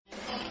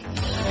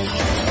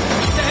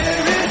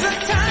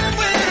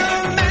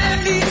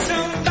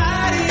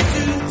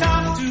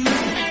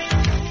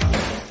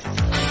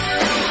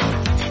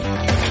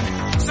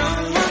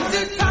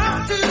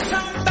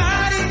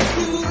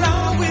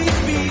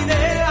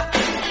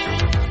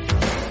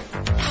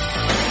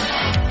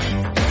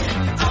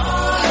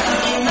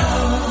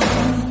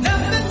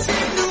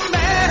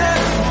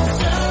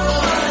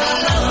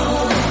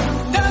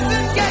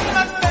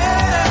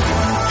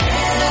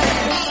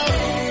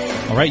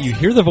right, you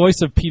hear the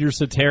voice of Peter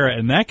Cetera,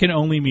 and that can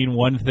only mean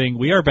one thing.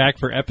 We are back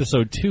for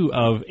episode 2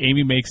 of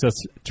Amy Makes Us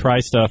Try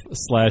Stuff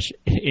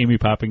 / Amy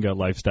Poppinga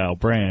Lifestyle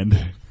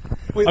Brand.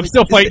 Wait, I'm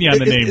still fighting you on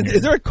the name.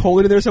 Is there a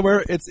colon in there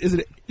somewhere? Is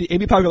it the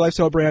Amy Poppinga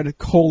Lifestyle Brand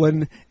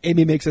colon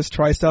Amy Makes Us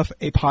Try Stuff,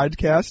 a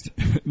podcast?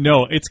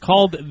 No, it's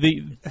called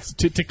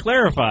to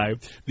clarify,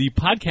 the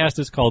podcast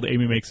is called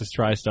Amy Makes Us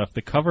Try Stuff.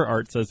 The cover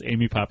art says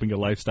Amy Poppinga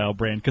Lifestyle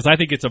Brand because I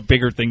think it's a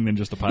bigger thing than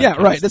just a podcast. Yeah,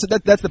 right.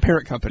 That's the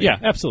parent company. Yeah,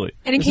 absolutely.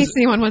 And in case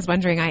anyone was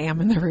wondering, I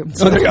am in the room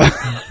too. Oh, there you go.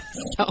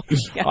 So,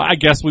 yes. I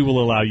guess we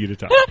will allow you to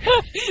talk.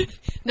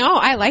 No,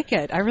 I like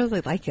it. I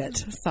really like it.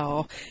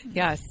 So,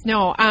 yes.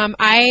 No,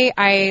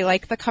 I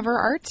like the cover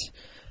art.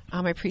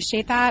 I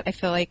appreciate that. I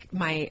feel like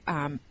my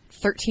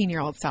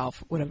 13-year-old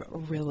self would have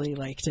really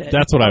liked it.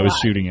 That's what I was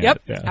shooting at.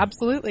 Yep, yeah.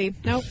 Absolutely.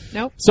 Nope.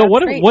 So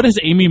what has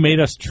Amy made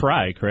us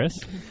try, Chris?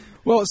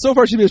 Well, so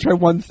far she made us try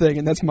one thing,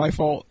 and that's my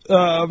fault.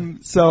 No,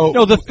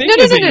 the thing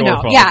isn't your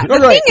fault. Yeah, the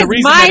thing the is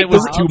reason my that it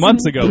was fault. 2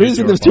 months ago. The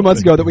reason it was 2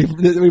 months ago that we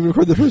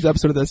recorded the first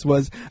episode of this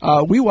was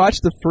we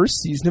watched the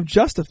first season of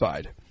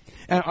Justified.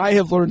 And I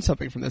have learned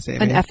something from this, Amy.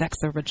 An FX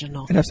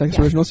original. An FX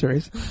original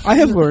series. I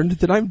have learned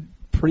that I'm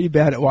pretty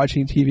bad at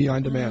watching TV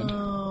on demand.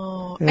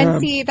 Oh. Yeah.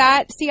 And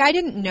see, I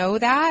didn't know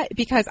that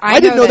because I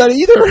didn't know that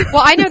either.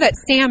 Well, I know that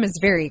Sam is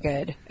very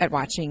good at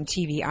watching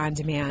TV on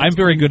demand. I'm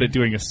very good at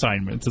doing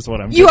assignments, is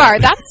what I'm You good are.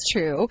 at. That's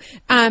true.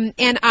 And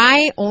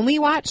I only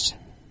watch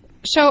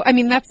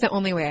that's the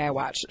only way I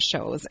watch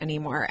shows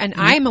anymore. And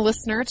I'm a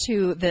listener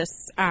to this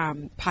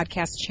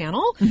podcast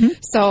channel. Mm-hmm.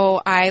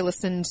 So I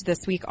listened this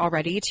week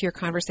already to your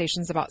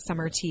conversations about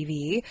summer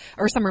TV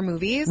or summer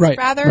movies,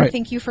 rather. Right.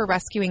 Thank you for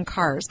rescuing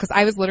Cars, because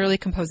I was literally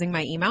composing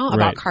my email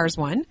about Cars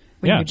 1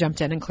 when you jumped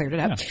in and cleared it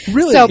up. Yeah.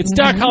 Really? So, It's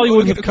Doc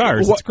Hollywood with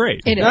Cars. It's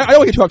great. It is. I don't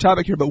want to get too off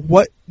topic here, but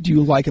what do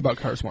you like about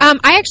Cars 1?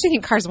 I actually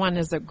think Cars 1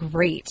 is a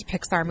great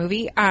Pixar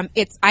movie. I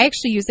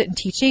actually use it in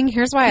teaching.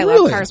 Here's why I love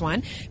Really? Cars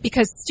 1.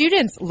 Because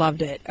students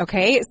loved it,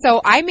 okay? So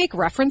I make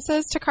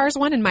references to Cars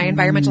 1 in my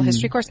environmental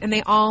history course, and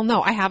they all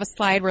know. I have a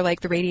slide where,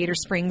 like, the Radiator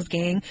Springs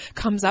gang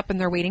comes up and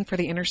they're waiting for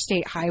the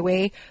interstate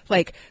highway,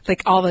 like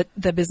all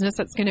the business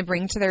that's going to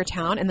bring to their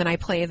town, and then I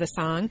play the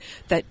song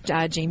that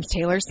James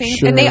Taylor sings.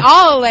 Sure. And they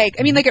all, it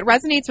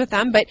resonates with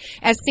them. But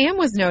as Sam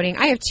was noting,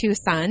 I have 2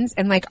 sons,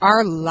 and,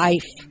 our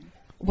life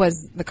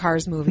was the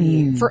Cars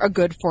movie for a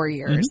good 4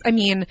 years. I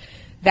mean,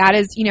 that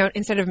is,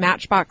 instead of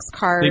Matchbox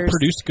Cars. They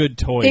produced good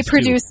toys, They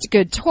produced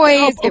good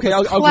toys. Oh, okay, it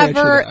was I'll clever.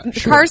 grant you that.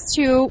 Sure. Cars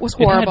 2 was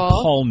horrible. It had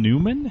Paul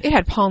Newman? It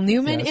had Paul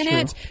Newman in true.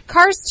 it.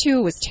 Cars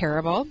 2 was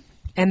terrible.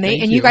 And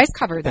Thank you you. guys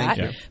covered Thank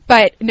that. you.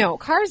 But no,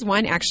 Cars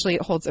 1 actually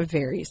holds a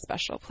very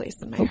special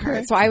place in my Okay.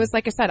 heart. So I was,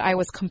 like I said, I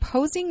was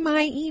composing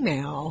my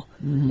email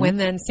when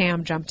then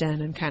Sam jumped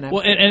in and kind of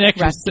Well, and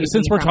actually, rescued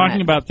since me we're from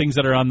talking it. about things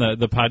that are on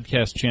the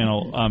podcast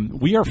channel,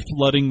 we are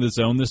flooding the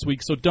zone this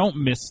week, so don't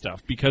miss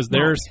stuff because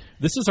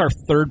this is our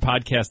 3rd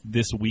podcast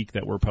this week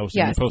that we're posting.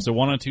 Yes. We posted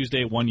one on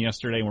Tuesday, one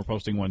yesterday, and we're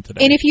posting one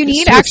today. And if you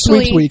need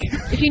Sweet week.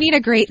 if you need a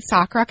great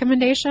sock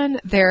recommendation,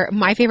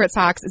 my favorite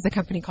socks is a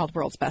company called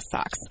World's Best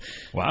Socks,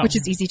 Wow. which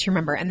is easy to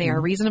remember, and they are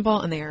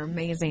reasonable and they are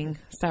amazing.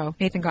 So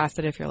Nathan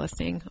Gossett, if you're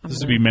listening, This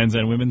would be men's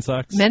and women's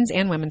socks? men's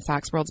and women's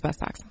socks, World's Best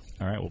Socks.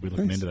 All right, we'll be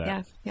looking into that.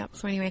 Yeah. Yep.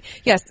 So anyway,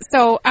 yes.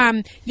 So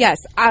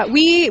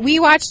we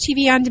watch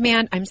TV on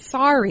demand. I'm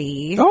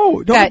sorry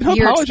Oh, that don't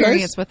your apologize.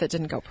 experience with it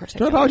didn't go Don't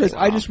particularly apologize.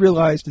 well. I just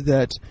realized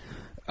that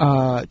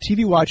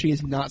TV watching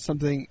is not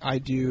something I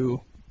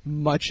do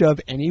much of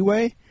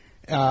anyway.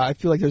 I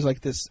feel like there's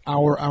this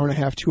hour and a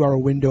half, 2 hour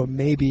window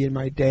maybe in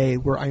my day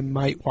where I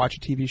might watch a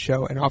TV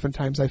show, and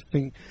oftentimes I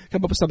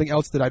come up with something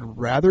else that I'd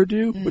rather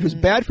do, which was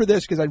bad for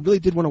this because I really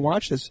did want to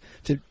watch this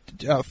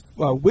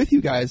with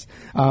you guys.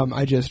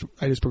 I just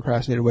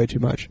procrastinated way too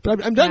much,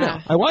 but I'm done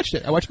now. I watched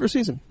it. I watched the first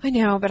season. I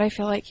know, but I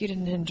feel like you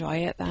didn't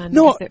enjoy it then.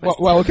 No, because it was-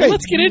 well, okay.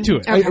 Let's get into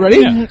it. Are you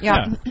ready?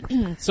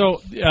 Yeah.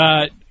 So,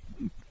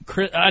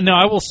 Chris, no,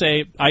 I will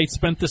say I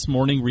spent this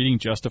morning reading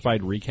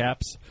Justified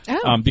recaps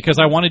because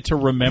I wanted to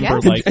remember,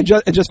 Yes. And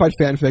Justified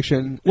fan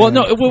fiction. Well,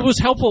 no, it was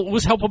helpful. It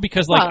was helpful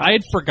because Well- I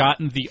had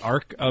forgotten the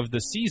arc of the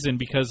season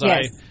because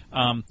Yes.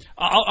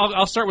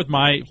 I'll start with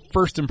my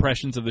first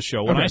impressions of the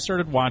show. When Okay. I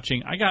started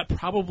watching, I got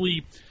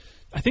probably.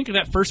 I think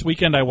that first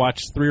weekend I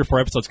watched 3 or 4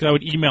 episodes because I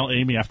would email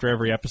Amy after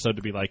every episode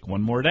to be like,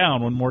 one more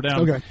down.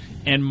 Okay.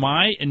 And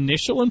my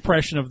initial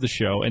impression of the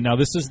show, and now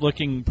this is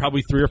looking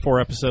probably 3 or 4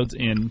 episodes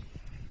in,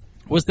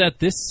 was that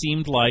this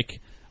seemed like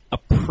a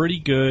pretty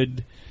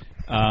good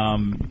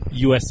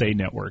USA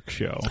Network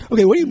show.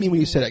 Okay, what do you mean when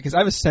you say that? Because I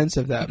have a sense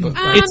of that. But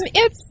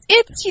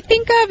It's you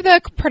think of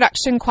the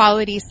production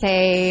quality,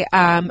 say,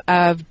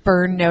 of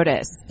Burn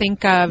Notice.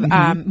 Think of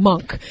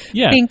Monk.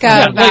 Yeah. Think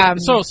Yeah, of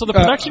so the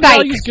production Psych.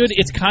 value is good.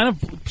 It's kind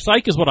of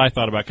Psych is what I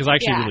thought about because I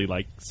actually Yeah. really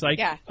like Psych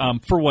Yeah.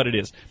 for what it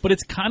is. But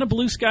it's kind of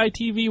Blue Sky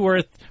TV where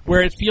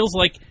it feels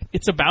like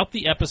it's about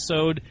the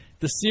episode.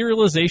 The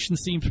serialization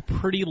seems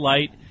pretty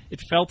light. It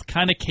felt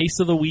kind of case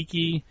of the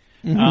weeky.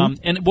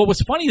 And what was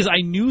funny is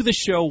I knew the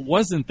show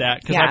wasn't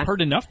that because Yeah. I've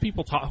heard enough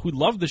people who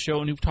love the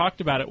show and who've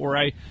talked about it where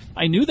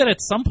I knew that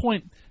at some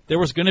point there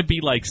was going to be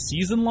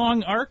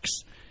season-long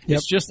arcs.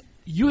 It's just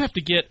you have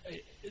to get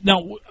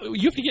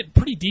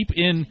pretty deep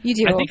in. You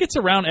do. I think it's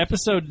around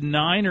episode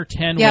 9 or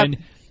 10 Yep. when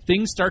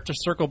things start to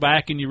circle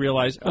back and you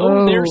realize,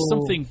 there's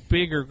something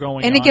bigger going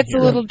on. And it gets here.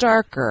 a little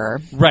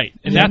darker. Right,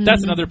 and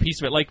that's another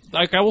piece of it. Like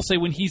I will say,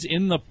 when he's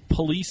in the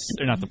police,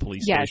 or not the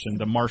police Yes. station,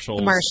 the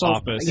marshal's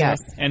office, yes.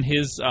 and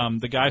his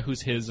the guy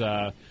who's his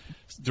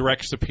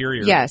direct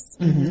superior. Yes.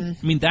 I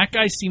mean, that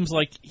guy seems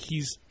like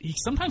he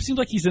sometimes seems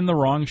like he's in the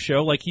wrong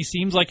show. Like he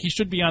seems like he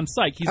should be on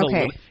Psych. He's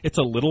it's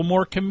a little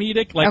more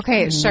comedic. Like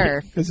Okay,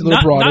 sure. It's a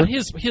little broader. not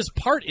his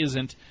part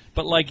isn't,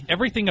 but like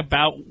everything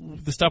about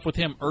the stuff with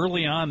him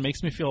early on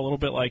makes me feel a little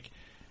bit like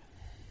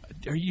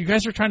you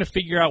guys are trying to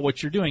figure out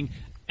what you're doing.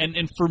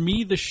 And for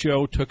me, the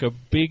show took a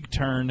big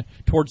turn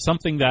towards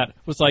something that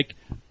was like,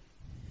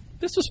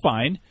 this was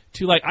fine,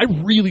 to like, I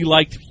really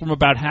liked from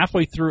about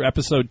halfway through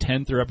episode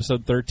 10 through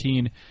episode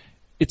 13.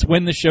 It's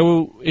when the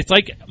show, it's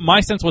like,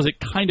 my sense was it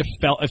kind of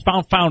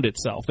found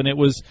itself, and it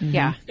was,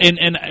 Yeah. and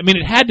I mean,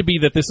 it had to be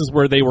that this is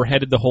where they were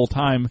headed the whole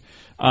time.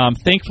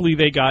 Thankfully,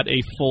 they got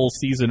a full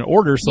season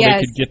order so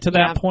Yes. they could get to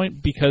that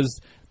point, because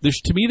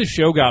to me, the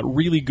show got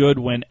really good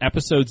when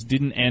episodes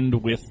didn't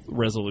end with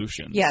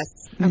resolutions. Yes.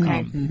 Okay.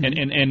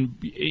 And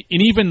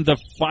even the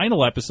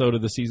final episode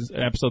of the season,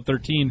 episode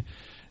 13,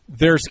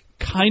 there's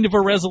kind of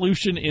a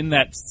resolution in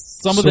that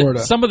some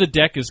of the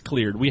deck is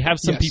cleared. We have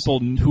some people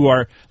who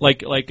are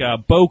like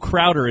Bo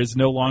Crowder is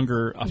no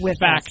longer a With us.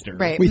 factor.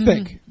 Right. We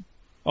think.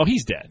 Oh,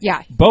 he's dead.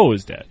 Yeah. Bo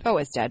is dead. Bo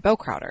is dead. Bo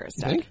Crowder is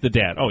dead. Think? The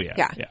dad. Oh yeah.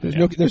 Yeah.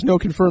 There's no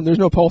confirmed. There's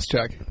no pulse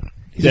check.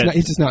 He's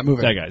just not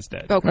moving. That guy's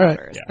dead. Bo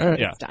Crowder is All right.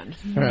 Yeah. done.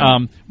 All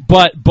right.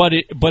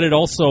 But it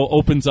also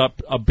opens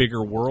up a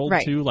bigger world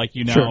Right. too. Like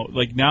Sure.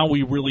 like now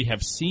we really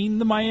have seen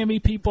the Miami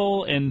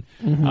people, and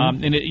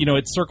and it,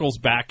 it circles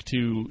back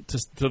to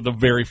the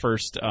very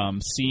first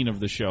scene of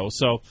the show.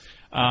 So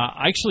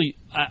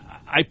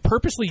I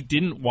purposely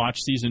didn't watch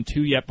season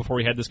 2 yet before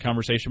we had this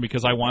conversation,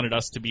 because I wanted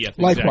us to be at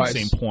the Likewise.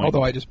 exact same point.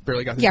 Although I just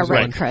barely got this. Yeah, season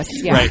right, one. Chris.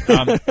 Yeah.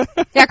 Right.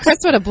 Yeah, Chris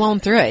would have blown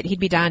through it. He'd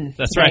be done.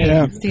 That's right.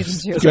 Yeah.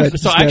 Season 2. Good.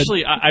 So Good.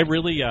 actually, I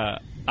really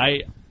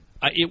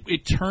it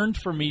turned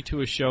for me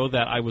to a show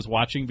that I was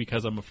watching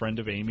because I'm a friend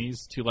of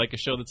Amy's, to like a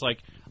show that's like,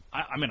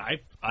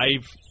 I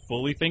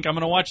fully think I'm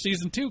going to watch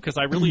season 2 because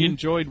I really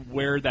enjoyed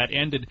where that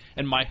ended.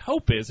 And my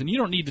hope is, and you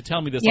don't need to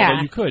tell me this, Yeah.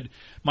 although you could,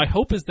 my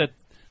hope is that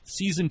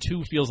season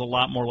 2 feels a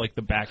lot more like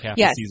the back half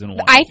Yes. of season 1.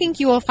 I think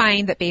you will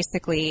find that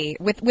basically,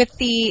 with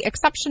the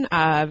exception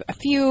of a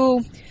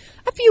few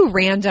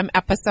random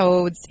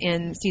episodes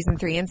in season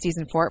 3 and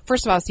season 4.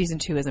 First of all, season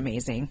 2 is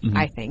amazing,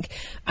 I think.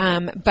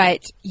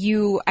 But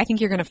I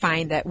think you're going to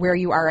find that where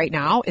you are right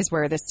now is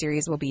where this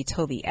series will be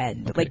till the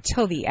end. Like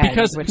till the end.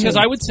 Because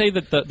I would say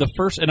that the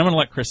first, and I'm going to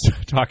let Chris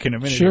talk in a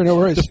minute. Sure, no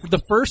worries.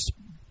 The first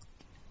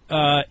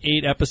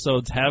 8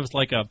 episodes have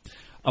like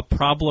a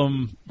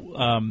problem.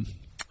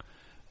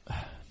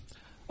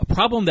 A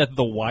problem that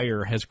The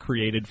Wire has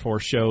created for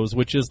shows,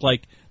 which is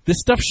like, this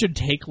stuff should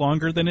take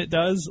longer than it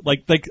does.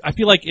 Like I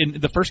feel like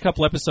in the first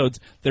couple episodes,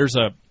 there's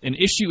an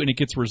issue and it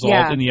gets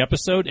resolved in the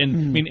episode. And I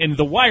mean, and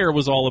The Wire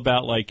was all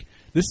about like,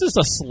 this is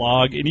a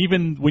slog, and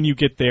even when you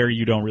get there,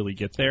 you don't really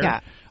get there.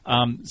 Yeah.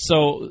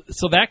 So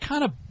that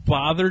kind of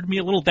bothered me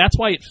a little. That's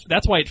why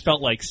it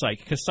felt like Psych,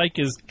 because Psych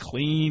is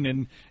clean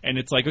and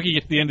it's like, okay, you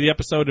get to the end of the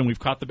episode and we've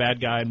caught the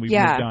bad guy and we've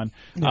moved on.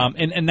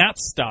 And that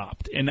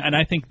stopped. And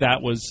I think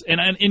that was, and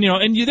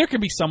there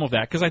could be some of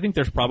that, because I think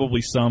there's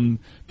probably some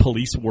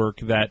police work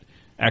that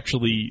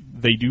actually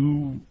they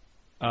do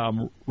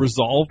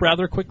resolve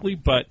rather quickly.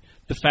 But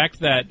the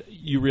fact that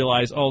you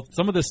realize,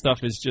 some of this stuff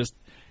is just,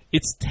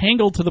 it's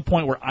tangled to the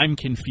point where I'm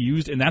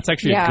confused, and that's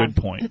actually a good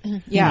point.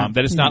 Yeah.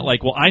 That it's not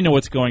like, well, I know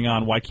what's going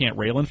on, why can't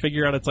Raylan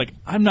figure out? It's like,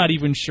 I'm not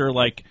even sure,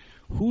 like,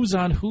 who's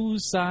on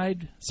whose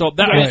side. So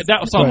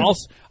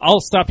I'll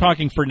stop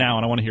talking for now,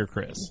 and I want to hear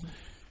Chris.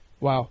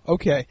 Wow.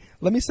 Okay.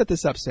 Let me set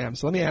this up, Sam.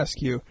 So let me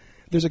ask you.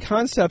 There's a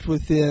concept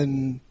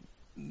within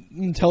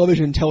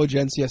television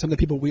intelligentsia, some of the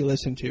people we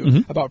listen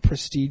to, about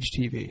prestige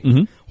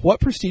TV. What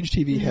prestige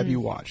TV have you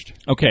watched?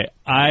 Okay,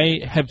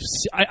 I've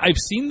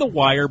seen The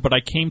Wire, but I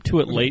came to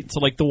it late. So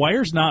like, The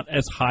Wire's not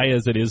as high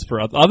as it is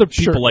for other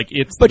people. Sure. Like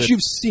it's, but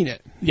you've seen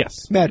it.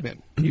 Yes, Mad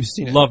Men. You've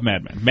seen it. Love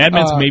Mad Men. Mad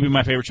Men's maybe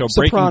my favorite show.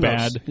 Sopranos. Breaking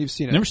Bad. You've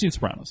seen it. Never seen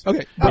Sopranos.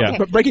 Okay. Okay.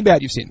 But Breaking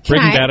Bad you've seen.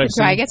 Breaking Bad I've Do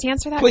seen. I get to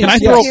answer that? Please.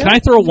 question? Can I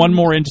throw one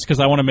more in just because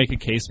I want to make a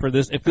case for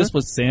this? If this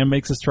was Sam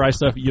Makes Us Try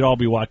Stuff, you'd all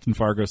be watching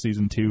Fargo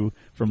season 2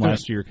 from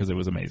last year because it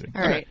was amazing.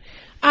 All right.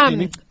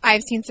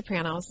 I've seen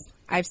Sopranos.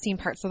 I've seen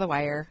parts of The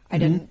Wire. I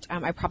didn't.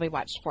 I probably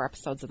watched 4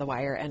 episodes of The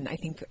Wire, and I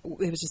think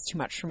it was just too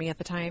much for me at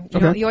the time. You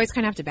know, you always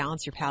kind of have to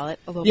balance your palate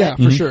a little Yeah,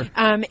 bit. for sure.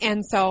 And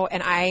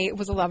I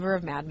was a lover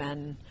of Mad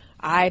Men.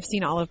 I've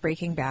seen all of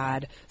Breaking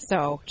Bad.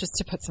 So just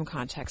to put some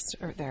context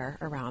there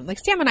around, like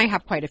Sam and I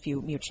have quite a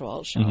few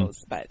mutual shows,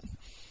 but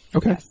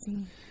Okay. yes.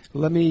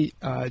 Let me.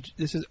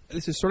 This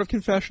is sort of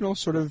confessional,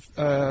 sort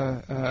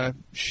of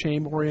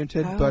shame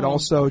oriented, but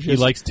also just. He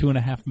likes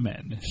 2.5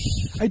 Men.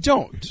 I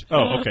don't.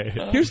 Oh, okay.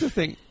 Here's the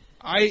thing.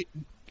 I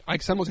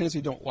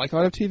simultaneously don't like a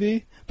lot of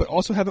TV, but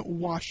also haven't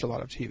watched a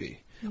lot of TV.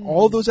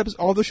 All those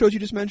all those shows you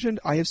just mentioned,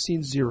 I have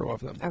seen 0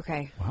 of them.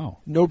 Okay. Wow.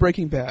 No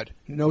Breaking Bad,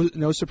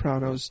 no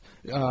Sopranos,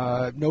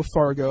 no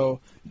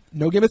Fargo,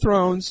 no Game of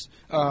Thrones,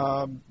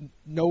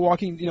 no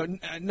Walking.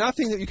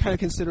 Nothing that you kind of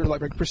consider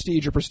like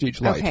Prestige or Prestige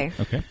Light.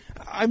 Okay.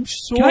 I'm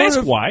sort Can I ask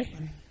of why?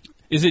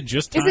 Is it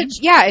just time?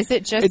 Is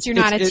it just you're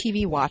not a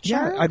TV watcher?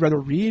 Yeah, I'd rather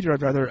read, or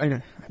I'd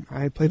rather.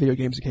 I play video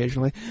games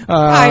occasionally.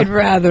 I'd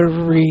rather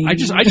read. I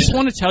just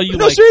want to tell you.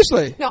 No, like,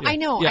 seriously. No, I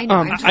know. Yeah, I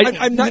know.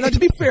 I'm not. To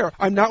be fair,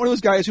 I'm not one of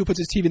those guys who puts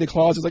his TV in the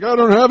closet. It's like, I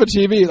don't have a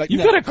TV. Like,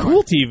 You've got a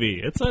cool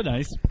TV. It's a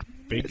nice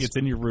big. It's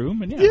in your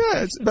room, and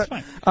it's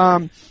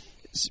fine.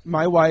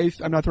 My wife,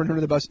 I'm not throwing her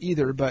under the bus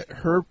either, but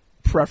her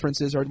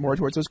preferences are more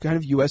towards those kind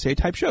of USA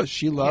type shows.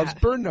 She loves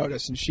Burn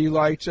Notice, and she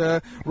liked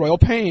Royal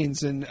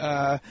Pains and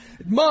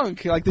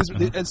Monk, like this.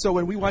 And so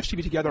when we watch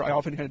TV together, I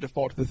often kind of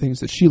default to the things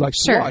that she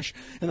likes to watch,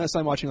 unless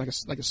I'm watching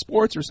like a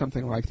sports or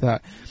something like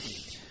that.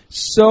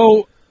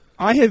 So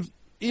I have,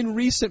 in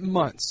recent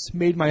months,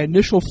 made my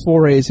initial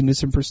forays into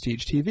some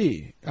prestige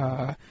TV.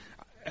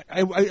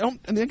 I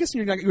guess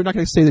you're not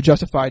going to say that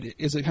Justified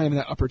is kind of in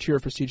that upper tier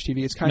of prestige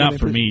TV. It's kind Not of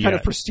for me kind yet.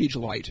 of prestige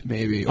light,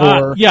 maybe,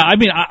 I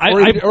mean,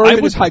 I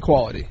would high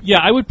quality. Yeah,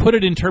 I would put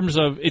it in terms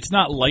of it's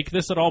not like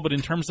this at all, but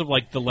in terms of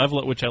like the level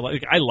at which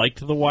I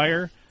liked The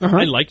Wire.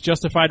 I like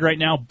Justified right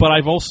now, but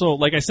I've also,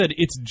 like I said,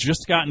 it's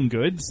just gotten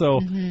good.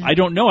 So I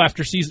don't know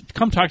after season.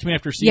 Come talk to me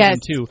after season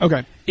 2.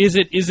 Okay, is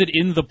it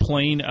in the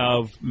plane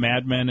of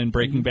Mad Men and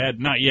Breaking Bad?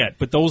 Not yet,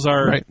 but those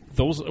are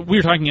those. We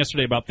were talking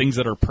yesterday about things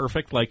that are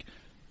perfect, like.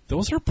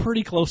 Those are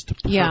pretty close to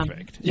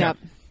perfect. Yeah. Yep.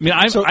 I mean,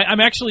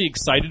 I'm actually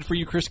excited for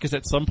you, Chris, because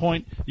at some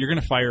point you're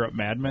going to fire up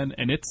Mad Men,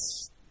 and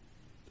it's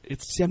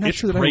I'm not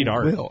sure that great I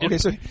art. will. Okay,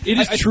 so it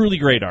is truly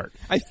great art.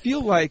 I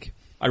feel like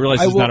I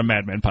realize it's not a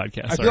Mad Men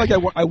podcast. I feel like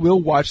I will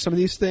watch some of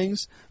these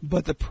things,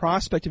 but the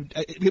prospect of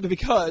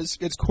because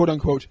it's quote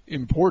unquote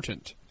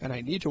important, and I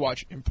need to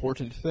watch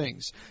important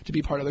things to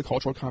be part of the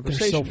cultural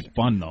conversation. They're so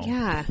fun, though.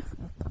 Yeah.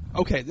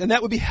 Okay, then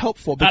that would be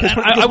helpful. Because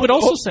I would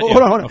also say...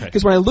 Hold on.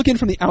 Because when I look in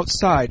from the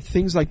outside,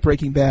 things like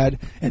Breaking Bad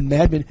and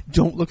Mad Men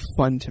don't look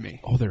fun to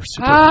me. Oh, they're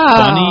super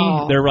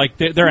funny. They're like...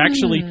 They're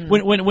actually...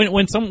 When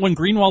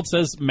Greenwald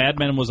says Mad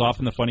Men was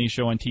often the funniest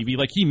show on TV,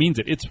 like, he means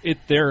it.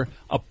 They're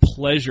a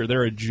pleasure.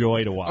 They're a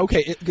joy to watch.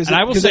 Okay, because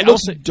it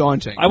looks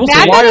daunting.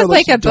 Mad Men is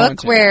like a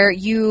book where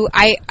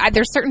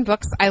there's certain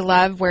books I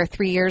love where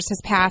 3 years has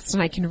passed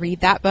and I can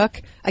read that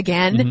book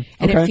again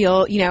and it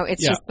feel,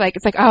 it's just like,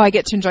 oh, I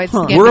get to enjoy this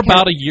again. We're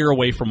about a year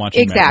away from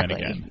watching Mad Men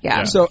again.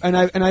 Yeah. So, and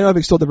I know I've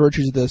extolled the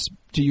virtues of this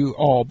to you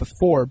all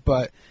before,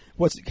 but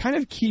what's kind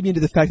of keyed me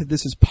into the fact that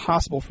this is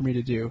possible for me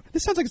to do.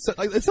 This sounds like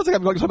I'm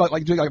talking about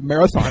like doing like a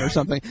marathon or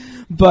something,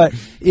 but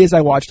is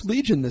I watched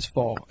Legion this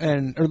fall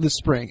or this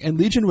spring, and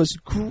Legion was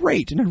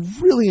great, and I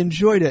really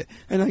enjoyed it,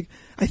 and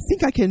I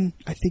think I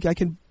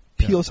can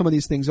peel some of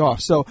these things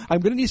off. So I'm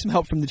going to need some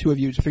help from the two of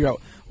you to figure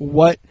out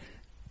what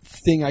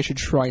thing I should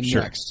try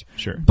next.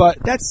 Sure. But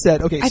that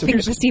said, okay. I think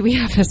we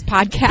have this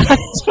podcast.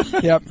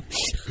 Yep.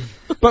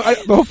 But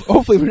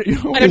hopefully, I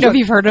don't know if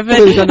you've heard of it.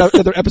 There's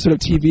another episode of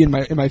TV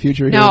in my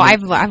future. No, here.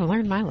 I've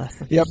learned my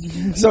lesson. Yep.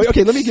 So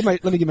okay, let me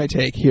give my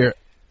take here.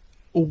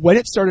 When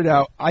it started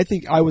out, I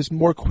think I was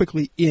more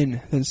quickly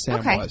in than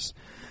Sam was.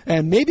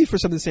 And maybe for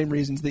some of the same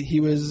reasons that he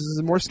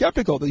was more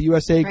skeptical. The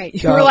USA, right?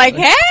 You were like,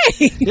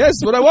 "Hey,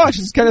 yes, what I watch,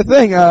 this kind of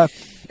thing."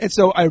 And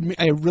so I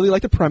really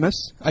like the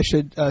premise. I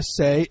should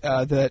say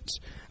that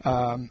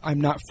I'm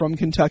not from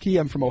Kentucky.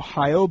 I'm from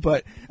Ohio,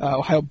 but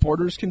Ohio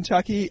borders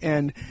Kentucky,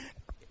 and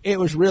it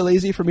was real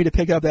easy for me to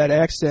pick up that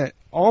accent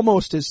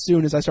almost as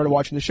soon as I started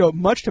watching the show,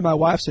 much to my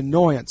wife's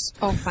annoyance.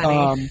 Oh,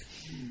 funny.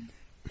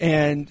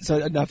 And so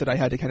enough that I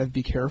had to kind of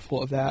be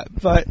careful of that.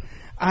 But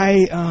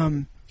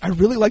I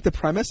really liked the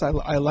premise.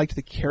 I liked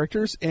the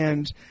characters,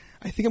 and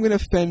I think I'm going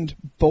to offend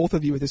both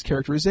of you with this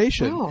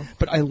characterization. Oh.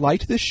 But I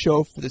liked this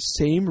show for the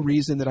same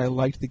reason that I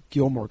liked the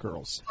Gilmore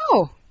Girls.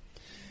 Oh.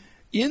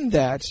 In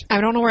that, I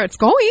don't know where it's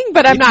going,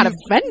 but I'm not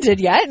offended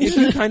yet.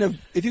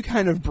 if you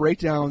kind of break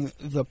down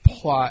the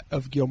plot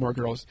of Gilmore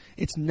Girls,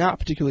 it's not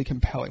particularly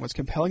compelling. What's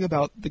compelling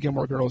about the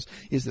Gilmore Girls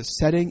is the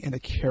setting and the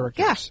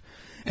characters.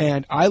 Yeah.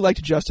 And I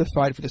liked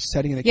Justified for the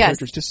setting and the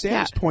characters. To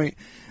Sam's point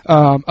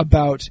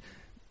about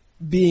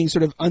being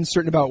sort of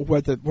uncertain about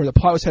where the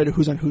plot was headed,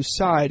 who's on whose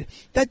side,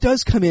 that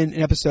does come in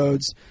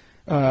episodes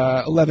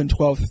 11,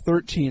 12,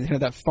 13, kind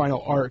of that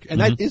final arc.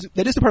 And that is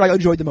the part I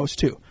enjoyed the most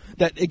too.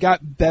 That it got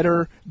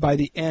better by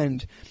the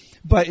end.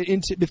 But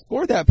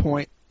before that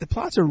point, the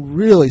plots are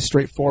really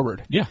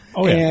straightforward. Yeah.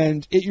 Oh, yeah.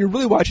 And you're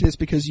really watching this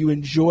because you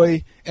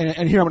enjoy,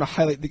 and here I'm going to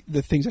highlight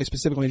the things I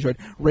specifically enjoyed.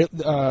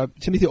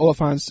 Timothy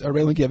Olyphant's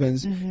Raylan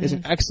Givens is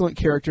an excellent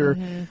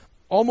character.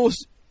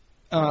 Almost,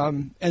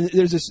 and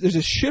there's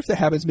a shift that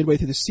happens midway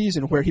through the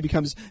season where he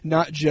becomes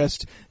not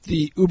just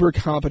the uber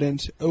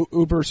competent,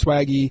 uber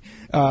swaggy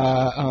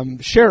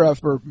sheriff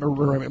or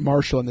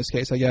marshal in this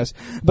case, I guess.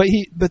 But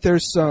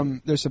there's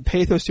some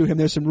pathos to him.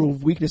 There's some real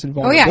weakness and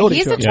vulnerability. Oh yeah,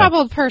 he's to a him.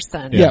 troubled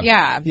person. Yeah.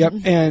 Yeah. Yep.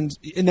 And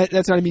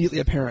that's not immediately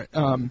apparent.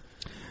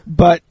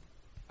 But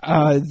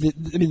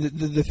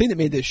The thing that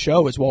made this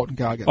show is Walton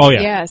Goggins. Oh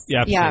yeah, Yes.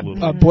 yeah, Yeah.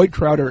 absolutely. Boyd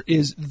Crowder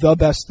is the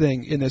best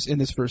thing in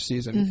this first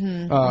season.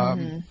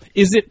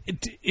 Is it?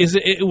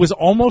 It was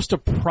almost a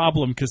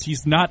problem because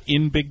he's not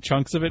in big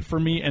chunks of it for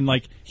me, and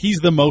like he's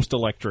the most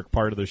electric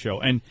part of the show.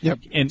 And Yep.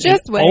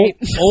 Just wait.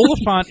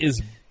 Oliphant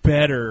is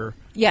better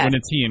Yes. when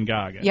it's he and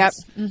Goggins. Yep.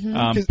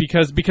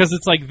 Because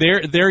it's like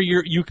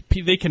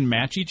they can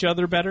match each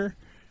other better.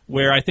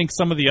 Where I think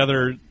some of the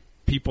other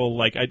people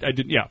like I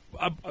did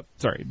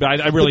sorry,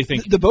 but I really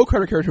think the Bo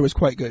Carter character was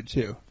quite good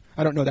too.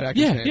 I don't know that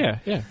actor's name.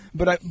 yeah.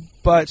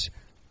 But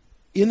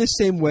in the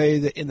same way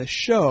that in the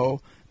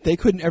show, they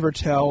couldn't ever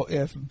tell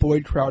if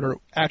Boyd Crowder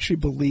actually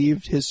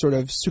believed his sort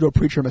of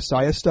pseudo-preacher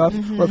messiah stuff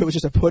or if it was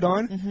just a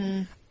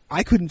put-on.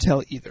 I couldn't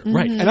tell either.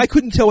 Right. And I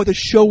couldn't tell what the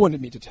show wanted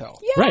me to tell.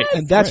 Yes. Right.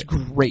 And that's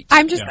great.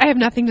 I have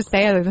nothing to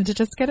say other than to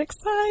just get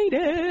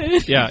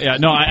excited. Yeah.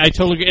 No, I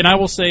totally agree. And I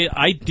will say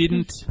I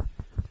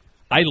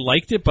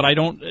liked it, but I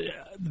don't.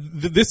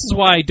 This is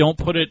why I don't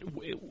put it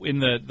in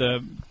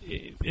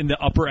the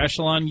upper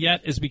echelon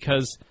yet, is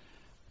because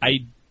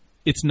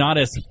it's not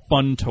as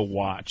fun to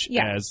watch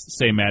as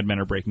say Mad Men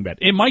or Breaking Bad.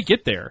 It might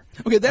get there.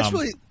 Okay,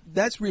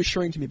 that's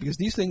reassuring to me because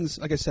these things,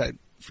 like I said,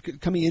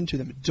 coming into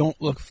them, don't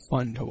look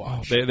fun to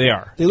watch. They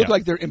are. They look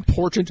like they're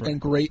important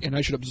and great, and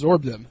I should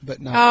absorb them, but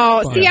not.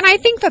 Oh, fun. see, and I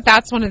think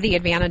that's one of the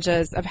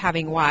advantages of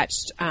having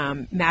watched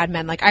Mad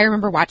Men. Like, I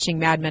remember watching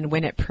Mad Men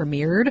when it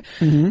premiered,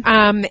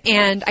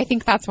 and I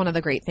think that's one of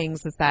the great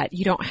things is that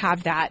you don't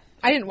have that.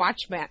 I didn't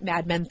watch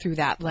Mad Men through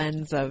that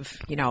lens of,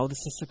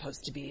 this is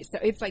supposed to be. So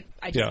it's like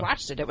I just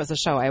watched it. It was a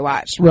show I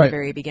watched from the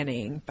very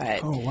beginning.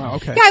 But oh wow,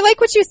 okay. Yeah, I like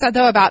what you said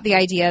though about the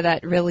idea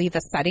that really the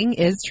setting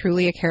is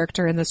truly a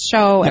character in this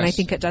show, and I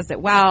think it does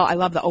it well. I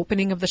love the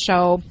opening of the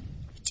show.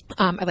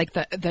 I like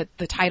the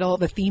title,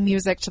 the theme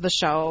music to the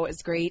show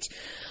is great.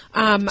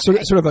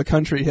 Sort of a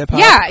country hip hop.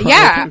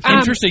 Yeah.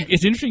 Interesting.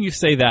 It's interesting you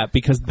say that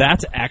because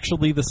that's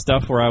actually the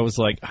stuff where I was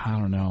like, I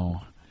don't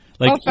know.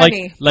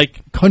 Funny. Like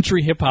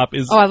country hip hop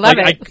is. Oh, I love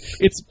it.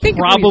 It's Think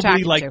of who you're probably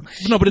talking like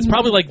to. no, but it's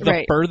probably like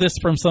the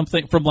furthest from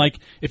something from like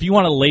if you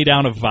want to lay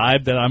down a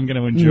vibe that I'm going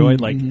to enjoy,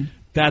 like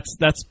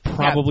that's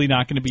probably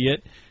not going to be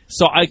it.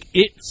 So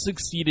it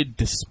succeeded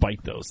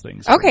despite those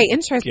things. Okay,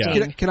 interesting.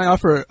 Yeah. Can I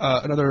offer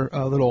another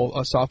little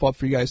softball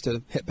for you guys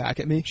to hit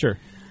back at me? Sure.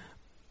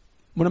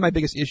 One of my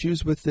biggest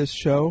issues with this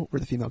show were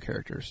the female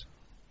characters.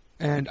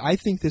 And I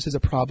think this is a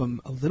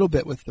problem a little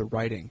bit with the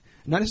writing.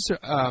 Not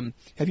necessarily.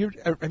 Have you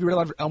read a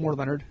lot of Elmore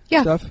Leonard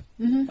stuff?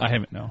 I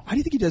haven't. No. How do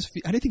you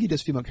think he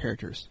does female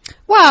characters?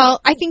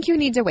 Well, I think you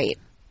need to wait.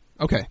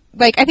 Okay.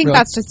 Like, I think Really?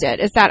 that's just it.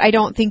 Is that I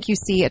don't think you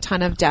see a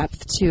ton of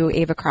depth to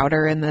Ava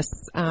Crowder in this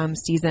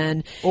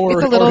season. Or-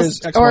 it's a little, or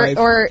his ex-wife.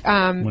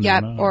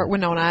 Winona. or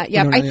Winona.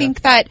 Yep. Winona, I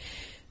think that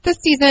this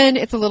season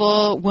it's a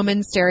little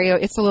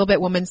it's a little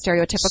bit woman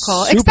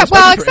stereotypical. Except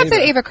especially for that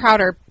Ava. Ava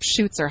Crowder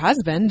shoots her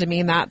husband. I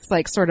mean, that's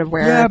like sort of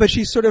where. Yeah, but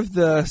she's sort of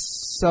the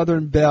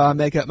Southern Belle, I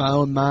make up my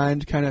own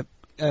mind kind of,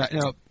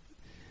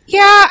 Yeah,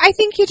 I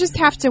think you just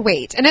have to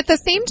wait. And at the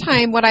same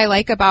time, what I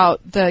like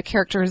about the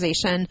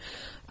characterization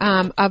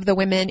of the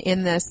women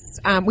in this,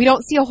 we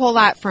don't see a whole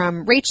lot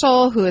from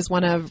Rachel, who is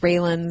one of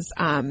Raylan's,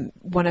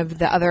 one of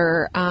the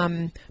other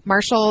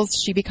marshals.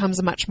 She becomes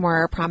a much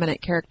more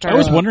prominent character. I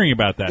was wondering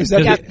about that. Is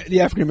that 'Cause the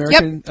African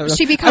American? Yep.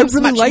 She becomes I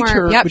really much liked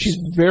more- her, yep. but she's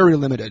very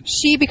limited.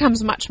 She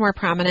becomes much more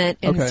prominent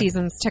in Okay.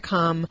 seasons to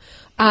come.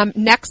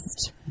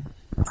 Next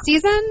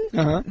season,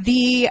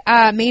 the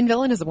main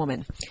villain is a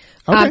woman.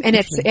 Okay, And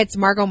it's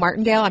Margot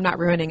Martindale. I'm not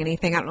ruining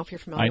anything. I don't know if you're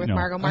familiar with know.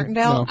 Margot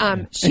Martindale.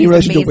 No. She's In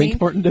relation amazing. to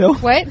Wink Martindale?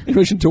 What? In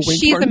relation to Wink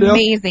She's Martindale?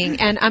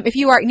 amazing. And if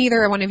you are,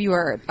 neither one of you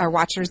are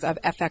watchers of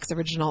FX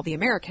original The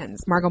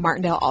Americans. Margot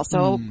Martindale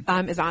also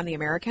is on The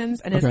Americans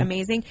and is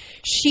amazing.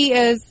 She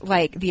is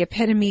like the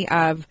epitome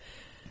of.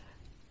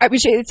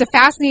 It's a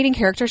fascinating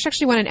character. She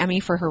actually won an Emmy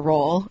for her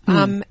role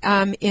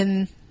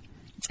in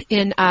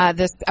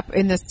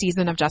this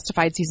season of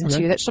Justified season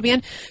 2 that she'll be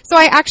in. So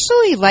I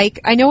actually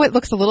I know it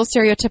looks a little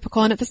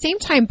stereotypical, and at the same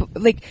time,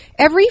 like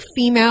every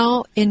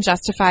female in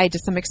Justified to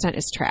some extent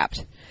is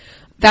trapped.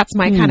 That's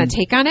my kind of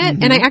take on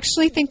it, and I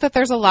actually think that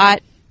there's a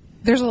lot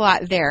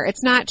there.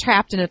 It's not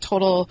trapped in a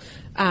total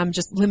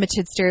just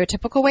limited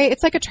stereotypical way.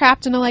 It's like a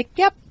trapped in a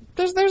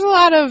there's a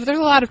lot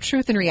of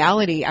truth and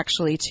reality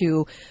actually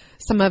to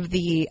some of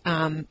the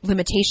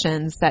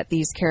limitations that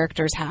these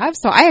characters have.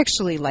 So I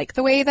actually like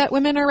the way that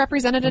women are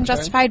represented in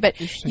Justified, but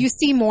you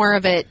see more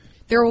of it.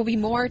 There will be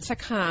more to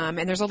come,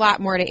 and there's a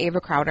lot more to Ava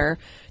Crowder.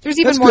 There's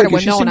even That's more good, to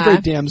 'cause she seemed Winona. very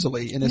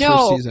damsel-y in this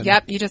first season.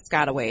 Yep, you just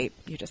gotta wait.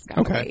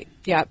 Okay. Wait.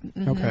 Yep.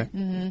 Okay.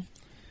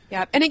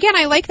 Yep. And again,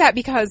 I like that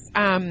because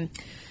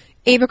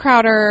Ava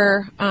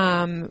Crowder,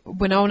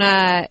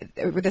 Winona,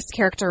 this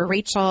character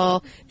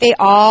Rachel, they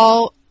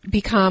all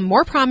become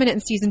more prominent in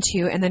season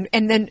 2, and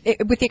then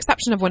with the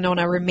exception of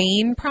Winona,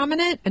 remain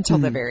prominent until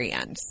the very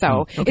end.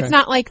 So it's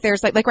not like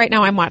there's like right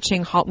now I'm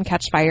watching *Halt and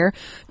Catch Fire*,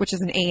 which is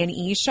an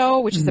A&E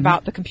show, which is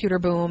about the computer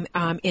boom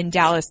in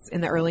Dallas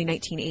in the early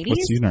 1980s. What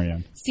season are you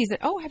on?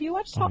 Have you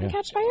watched *Halt and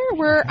Catch Fire*?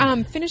 We're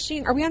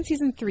finishing. Are we on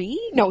season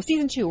 3? No,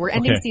 season 2. We're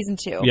ending season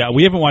 2. Yeah,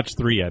 we haven't watched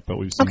 3 yet, but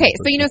we've seen Okay,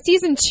 so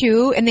season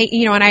 2, and they,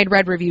 and I had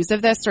read reviews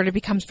of this, sort of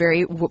becomes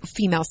very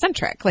female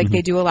centric. Like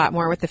they do a lot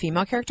more with the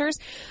female characters.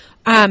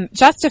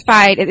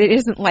 Justified, it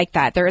isn't like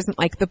that. There isn't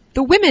like the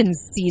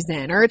women's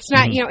season, or it's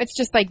not, it's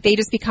just like they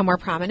just become more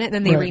prominent,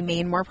 and then they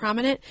remain more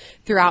prominent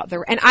throughout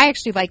and I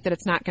actually like that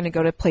it's not going to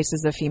go to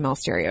places of female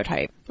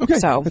stereotype. Okay,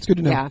 so that's good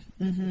to know.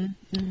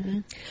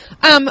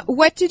 Yeah.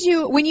 What did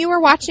you, when you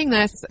were watching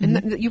this,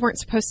 and you weren't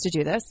supposed to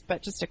do this,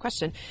 but just a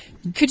question,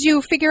 could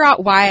you figure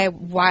out why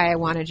I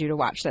wanted you to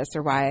watch this,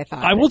 or why I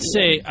thought? I would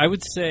say,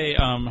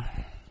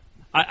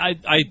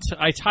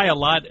 I tie a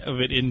lot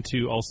of it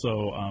into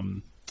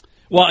also.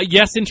 Well,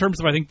 yes, in terms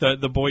of, I think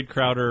the Boyd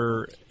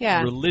Crowder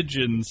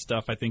religion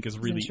stuff, I think is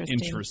really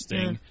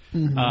interesting.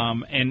 Yeah.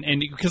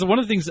 And because one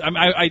of the things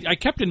I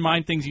kept in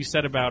mind things you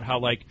said about how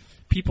like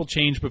people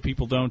change but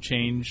people don't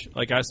change.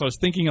 So I was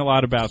thinking a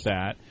lot about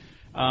that.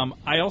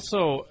 I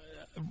also.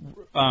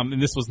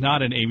 And this was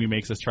not an Amy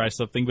Makes Us Try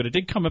Stuff thing, but it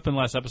did come up in the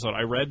last episode.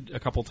 I read a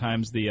couple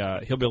times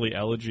the Hillbilly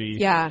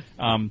Elegy,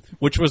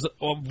 which was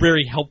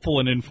very helpful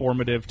and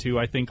informative too.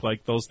 I think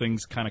like those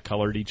things kind of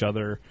colored each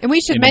other. And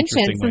we should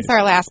mention, since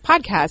our last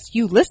podcast,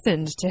 you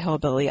listened to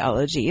Hillbilly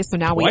Elegy, so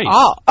now Twice. we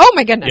all. Oh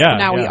my goodness! Yeah, so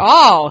now we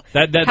all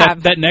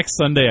that next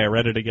Sunday I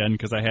read it again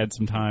because I had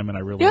some time and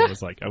I really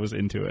was I was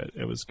into it.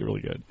 It was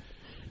really good.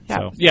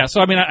 Yeah.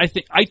 So I mean, I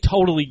think I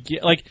totally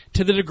get, like,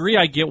 to the degree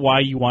I get why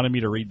you wanted me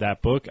to read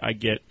that book. I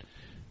get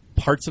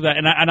parts of that,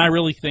 and I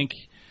really think,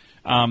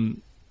 to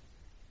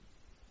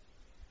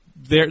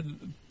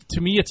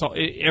me, it's all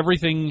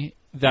everything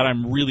that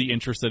I'm really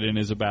interested in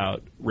is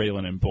about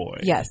Raylan and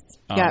Boyd. Yes.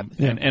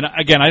 And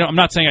again, I'm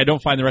not saying I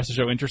don't find the rest of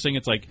the show interesting.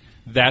 It's like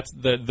that's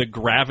the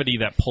gravity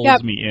that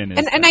pulls me in.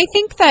 And I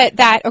think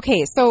that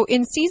okay, so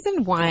in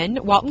season 1,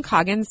 Walton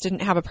Coggins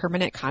didn't have a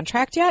permanent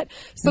contract yet,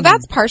 so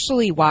that's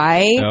partially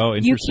why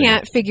you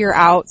can't figure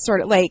out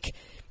sort of like.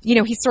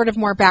 He's sort of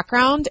more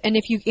background, and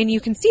you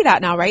can see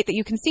that now, right? That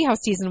you can see how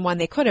season 1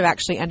 they could have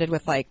actually ended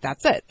with like,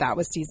 that's it. That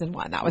was season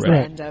 1. That was the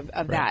end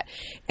of that.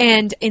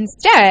 And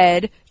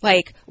instead,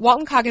 like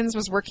Walton Coggins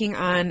was working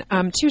on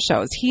 2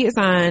 shows. He is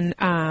on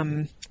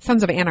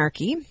Sons of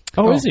Anarchy.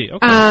 Oh, is he?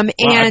 Okay. And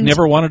I've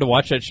never wanted to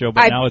watch that show,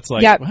 but now it's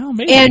like, well,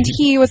 maybe. And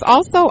he was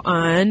also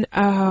on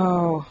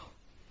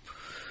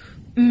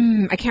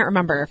I can't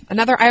remember.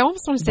 I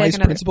almost want to say Vice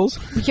another Principals.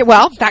 Yeah,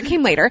 well, that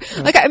came later.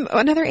 Like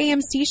another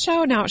AMC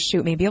show. Now,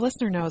 shoot, maybe a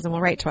listener knows and will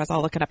write to us.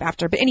 I'll look it up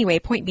after. But anyway,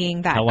 point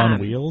being that Hell on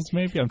Wheels.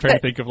 Maybe I'm trying to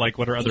think of like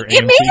what are other AMC shows.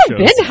 It may have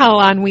been Hell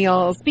on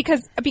Wheels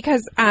because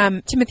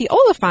Timothy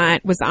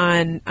Olyphant was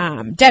on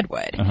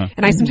Deadwood,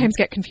 and I sometimes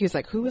get confused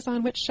like who was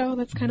on which show.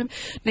 That's kind of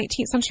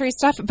 19th century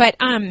stuff. But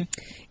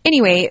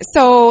anyway,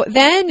 so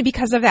then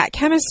because of that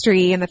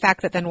chemistry and the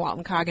fact that then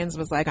Walton Coggins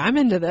was like, I'm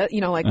into the,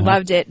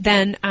 loved it.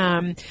 Then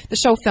the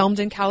show filmed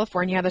in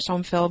California. The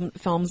show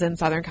films in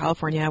Southern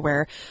California,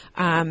 where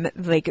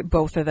like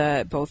both of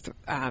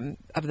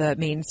the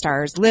main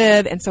stars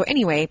live. And so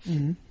anyway,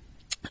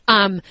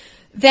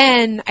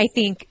 then I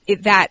think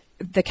that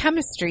the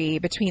chemistry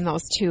between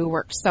those two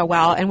worked so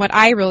well. And what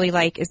I really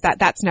like is that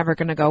that's never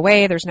going to go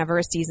away. There's never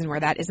a season where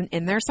that isn't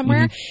in there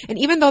somewhere. And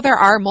even though there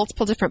are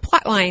multiple different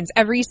plot lines,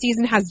 every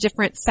season has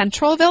different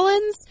central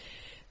villains.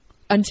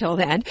 Until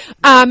then,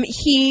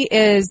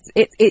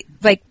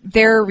 like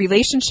their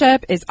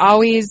relationship is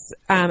always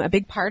a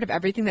big part of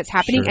everything that's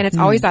happening, and it's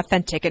always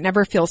authentic. It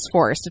never feels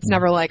forced. It's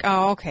never like,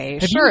 oh, okay,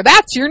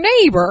 that's your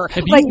neighbor.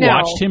 Have you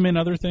watched him in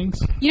other things?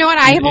 You know what?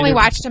 I have only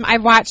watched him.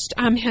 I've watched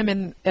him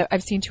in.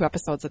 I've seen 2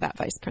 episodes of that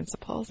Vice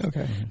Principals.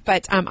 Okay,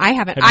 but I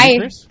haven't. Have you,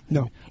 Chris?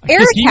 No.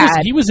 Eric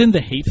he was in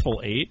The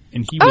Hateful Eight,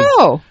 and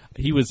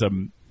he was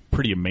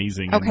pretty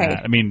amazing. Okay, in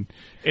that. I mean.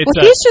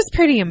 He's just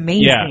pretty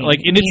amazing. Yeah,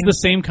 and it's the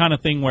same kind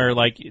of thing where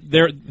like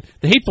The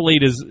Hateful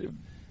Eight is,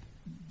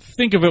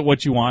 think of it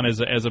what you want as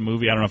a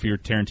movie. I don't know if you're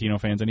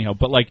Tarantino fans anyhow,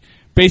 but like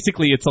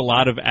basically it's a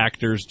lot of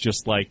actors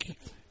just like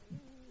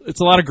it's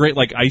a lot of great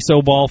like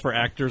ISO ball for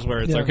actors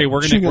where it's okay,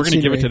 we're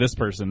gonna give it to this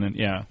person,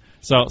 and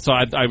So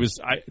I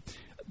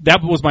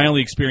that was my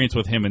only experience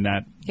with him in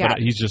that. Yeah, but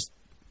he's just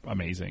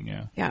amazing.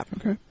 Yeah.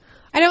 Okay.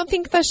 I don't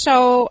think the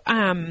show,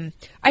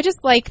 I just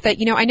like that,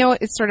 I know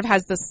it sort of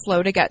has this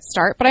slow to get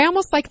start, but I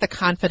almost like the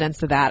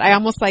confidence of that. I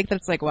almost like that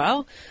it's like,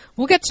 well,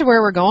 we'll get to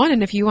where we're going,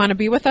 and if you want to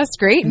be with us,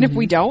 great, and if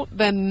we don't,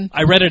 then...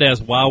 I read it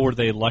as, wow, were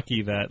they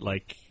lucky that,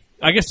 like,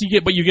 I guess you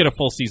get a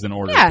full season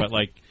order, but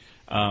like,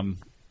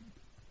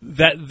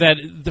 that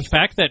the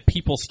fact that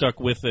people stuck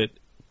with it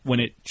when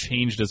it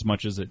changed as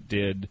much as it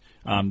did,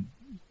 and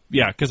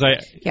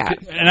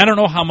I don't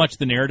know how much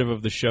the narrative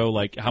of the show,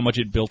 like how much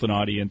it built an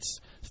audience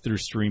through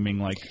streaming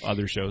like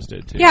other shows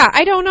did too. Yeah,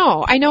 I don't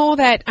know. I know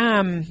that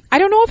I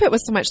don't know if it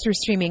was so much through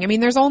streaming. I mean,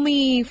 there's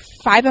only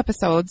 5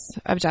 episodes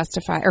of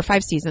Justified, or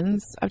 5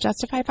 seasons of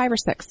Justified, 5 or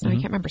 6. No, I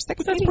can't remember. 6.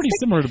 But that's maybe pretty 6?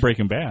 similar to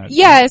Breaking Bad.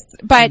 Yes,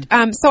 but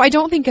so I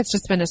don't think it's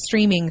just been a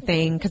streaming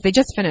thing because they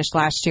just finished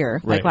last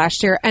year, Right.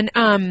 And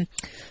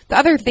the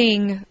other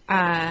thing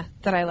that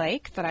I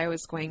like that I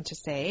was going to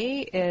say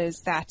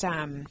is that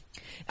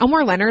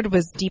Elmore Leonard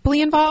was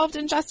deeply involved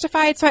in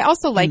Justified, so I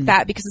also like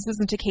that because this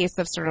isn't a case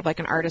of sort of like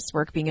an artist's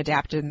work being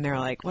adapted, and they're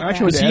like, what the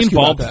Actually, heck? Was he ask you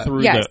about involved that.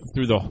 through Yes.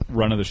 the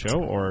run of the show,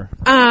 or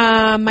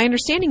My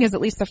understanding is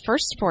at least the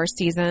first 4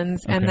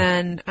 seasons, and Okay.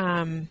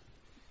 then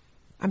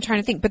I'm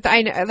trying to think, but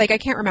I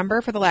can't remember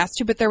for the last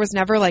 2, but there was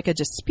never like a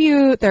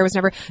dispute. There was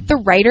never, the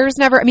writers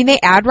never, I mean, they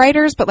add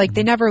writers, but like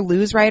they never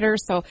lose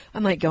writers. So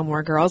unlike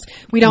Gilmore Girls,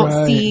 we don't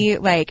Right. see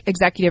like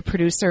executive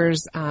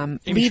producers, Amy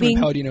leaving.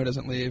 Sherman Palladino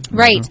doesn't leave.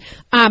 Right.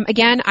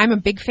 Again, I'm a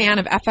big fan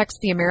of FX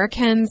The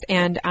Americans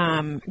and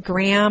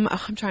Graham.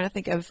 I'm trying to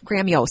think of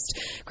Graham Yost.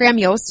 Graham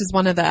Yost is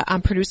one of the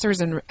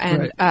producers and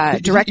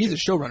Right. director He's a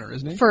showrunner,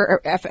 isn't he?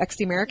 for FX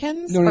The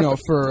Americans. No, Or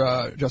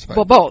for Justified.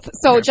 well, both.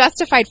 So Okay.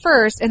 Justified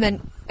first, and then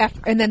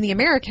The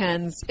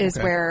Americans is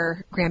Okay.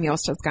 where Graham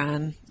Yost has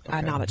gone.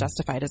 Now that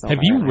Justified is over. have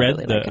you and I read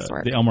really like his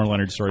work. the Elmore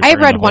Leonard story? I have Fire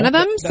in read the one Hole? of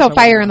them. That's So the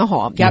Fire one. in the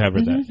Hole. You Yep. have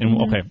read that. Mhm.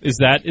 And, okay, is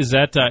that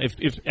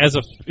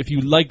if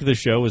you like the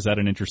show, is that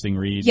an interesting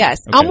read? Yes.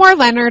 Okay. Elmore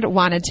Leonard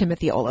wanted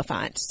Timothy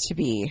Oliphant to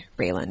be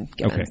Raylan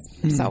Gibbons.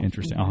 Okay. So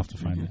Interesting. I'll have to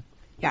find it.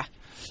 yeah.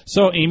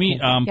 So, Amy,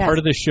 Yes. part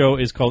of this show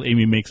is called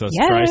Amy Makes Us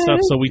Yes, Try Stuff.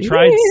 So we it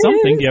tried is.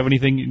 something. Do you have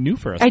anything new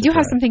for us? I to do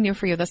have try? something new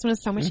for you. This one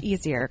is so much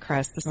easier,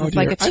 Chris. This Oh, is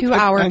like dear. a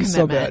 2-hour I'm commitment.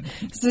 so bad.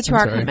 This is a I'm 2-hour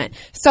sorry. commitment.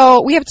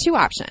 So we have 2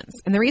 options.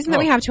 And the reason that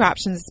we Oh. have 2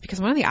 options is because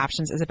one of the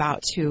options is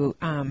about to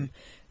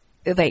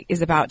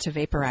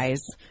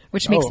vaporize,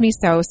 which makes Oh. me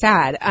so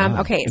sad.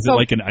 Okay. Is so it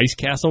like an ice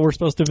castle we're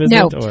supposed to visit?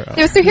 No. Or,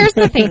 No, so here's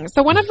the thing.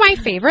 So one of my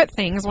favorite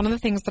things, one of the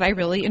things that I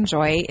really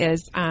enjoy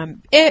is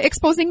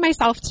exposing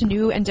myself to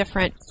new and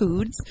different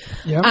foods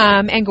Yeah.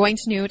 and going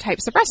to new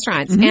types of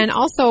restaurants. And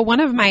also one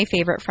of my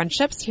favorite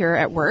friendships here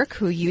at work,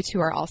 who you two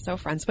are also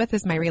friends with,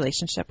 is my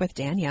relationship with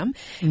Dan Yum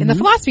in the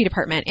philosophy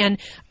department. And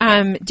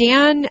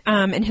Dan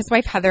and his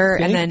wife Heather,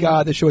 Thank and then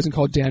God the show isn't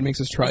called Dan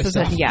Makes Us Try this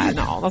Stuff. isn't, yeah,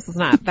 no, this is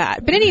not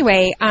that. But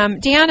anyway,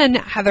 Dan and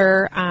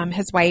Heather,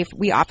 his wife,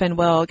 we often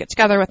will get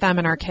together with them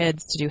and our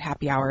kids to do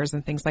happy hours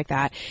and things like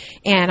that.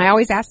 And I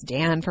always ask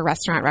Dan for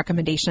restaurant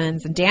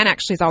recommendations. And Dan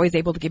actually is always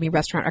able to give me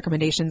restaurant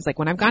recommendations. Like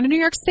when I've gone to New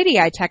York City,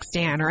 I text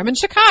Dan, or I'm in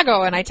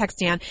Chicago and I text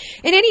Dan.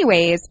 And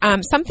anyways,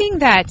 something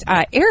that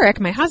Eric,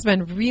 my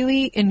husband,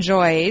 really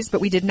enjoys,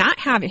 but we did not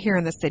have it here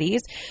in the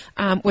cities,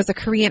 was a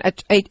Korean,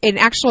 an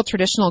actual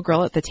traditional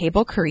grill at the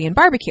table Korean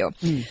barbecue.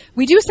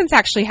 We do since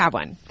actually have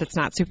one that's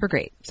not super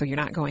great, so you're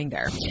not going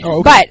there. Oh,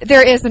 okay. But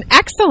there is an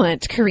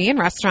excellent Korean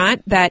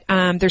restaurant that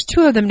there's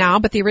 2 of them now,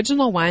 but the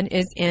original one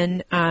is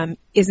in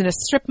a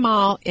strip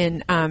mall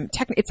in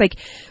it's like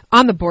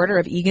on the border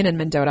of Egan and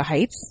Mendota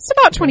Heights. It's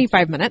about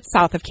 25 minutes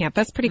south of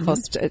campus, pretty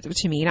close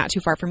to me, not too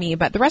far from me.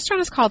 But the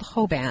restaurant is called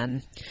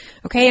Hoban.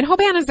 Okay, and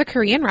Hoban is a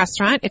Korean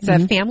restaurant. It's a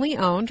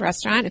family-owned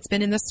restaurant. It's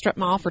been in the strip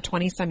mall for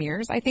 20-some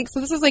years, I think. So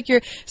this is like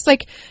it's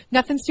like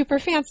nothing super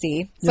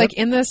fancy. It's like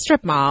in the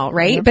strip mall,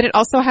 right? But it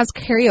also has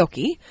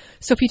karaoke.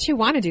 So if you two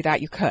want to do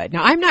that, you could.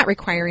 Now, I'm not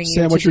requiring you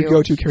Sam, to what's your do.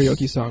 go-to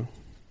karaoke song?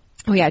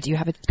 Oh yeah, do you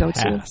have a go-to?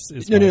 Pass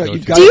is No, my no, go-to.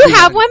 you've got Do you to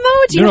have one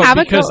though? Do you no, have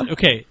because, a go?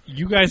 okay,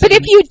 you guys. But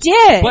have if you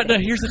did, But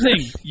here's the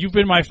thing: you've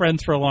been my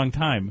friends for a long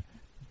time.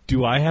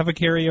 Do I have a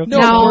karaoke? No,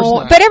 of course no,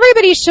 not. but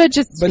everybody should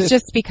just But if-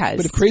 just because.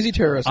 But if Crazy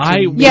Terrorists.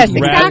 I can Yes,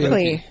 make rather-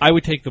 exactly. I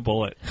would take the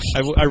bullet.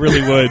 I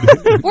really would.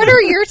 What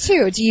are your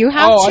 2? Do you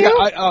have Oh, 2?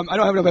 I don't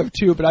have enough. I have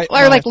 2, but I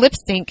or like lip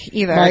sync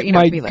either? my, you know,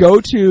 my to be lip-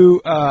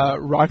 go-to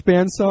rock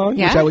band song,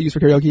 Yeah? which I will use for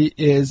karaoke,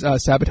 is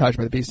 "Sabotage"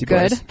 by the Beastie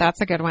Good. Boys.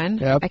 That's a good one.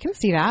 Yep. I can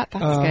see that.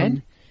 That's Um,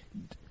 good.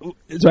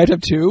 So I have to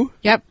have 2.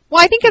 Yep.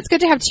 Well, I think it's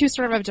good to have 2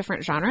 sort of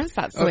different genres.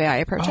 That's the way I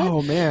approach it.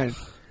 Oh man,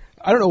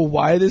 I don't know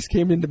why this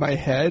came into my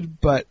head,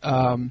 but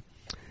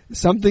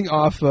something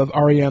off of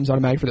REM's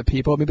 "Automatic for the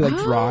People," maybe like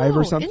Oh, "Drive"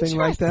 or something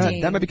like that.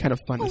 interesting. That might be kind of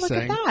fun Oh, to look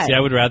sing. at that. See, I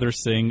would rather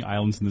sing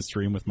 "Islands in the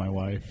Stream" with my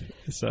wife,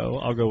 so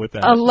I'll go with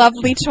that. A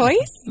lovely choice.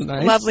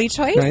 Nice. Lovely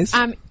choice. Nice.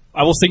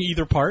 I will sing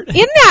either part.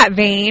 In that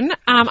vein,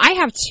 I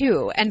have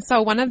 2, and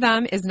so one of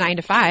them is 9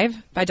 to 5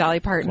 by Dolly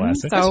Parton.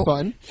 Classic. So That's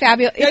fun.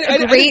 fabulous. It's I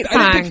a great I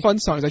didn't song. pick fun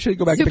songs. I should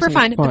go back and Super pick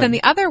something fun. But then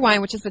the other one,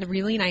 which is a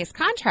really nice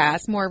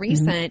contrast, more Mm-hmm.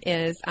 recent,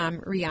 is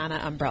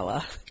Rihanna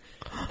Umbrella.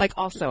 Like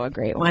also a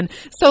great one.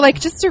 So like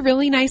just a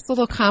really nice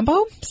little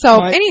combo. So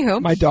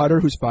anywho. My daughter,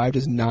 who's 5,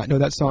 does not know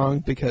that song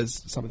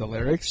because some of the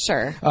lyrics.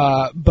 Sure.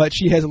 But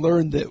she has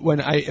learned that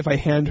if I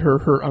hand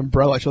her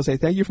umbrella, she'll say,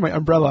 "Thank you for my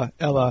umbrella,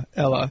 Ella,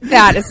 Ella."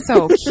 That is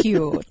so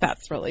cute.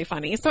 That's really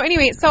funny. So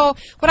anyway, so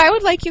what I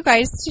would like you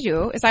guys to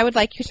do is I would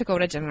like you to go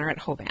to dinner at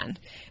Hoban.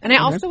 And I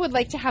also would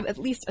like to have at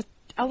least an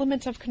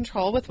element of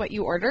control with what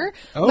you order.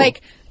 Oh.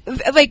 Like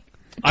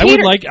I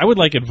would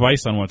like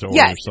advice on what to order.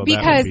 Yes, so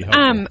because that would be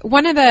helpful.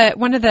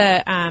 one of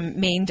the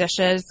main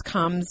dishes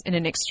comes in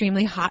an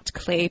extremely hot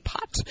clay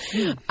pot.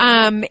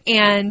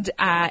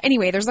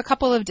 Anyway, there's a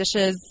couple of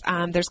dishes.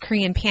 There's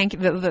Korean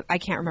pancake. I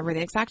can't remember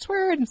the exact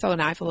word, and so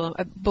now I feel a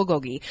little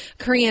bulgogi.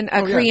 Korean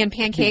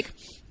pancake.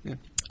 Yeah.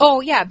 Oh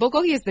yeah,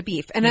 bulgogi is the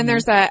beef, and then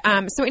there's a.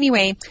 So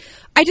anyway,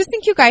 I just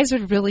think you guys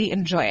would really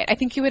enjoy it. I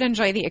think you would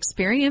enjoy the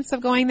experience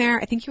of going there.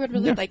 I think you would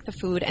really like the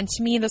food, and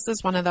to me, this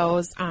is one of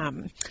those.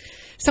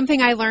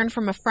 Something I learned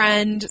from a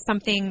friend.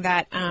 Something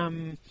that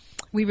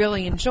we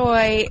really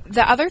enjoy.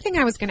 The other thing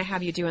I was going to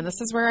have you do, and this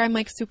is where I'm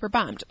like super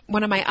bummed.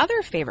 One of my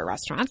other favorite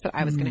restaurants that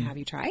I was going to have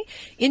you try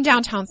in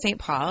downtown St.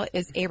 Paul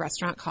is a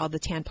restaurant called the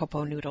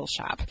Tanpopo Noodle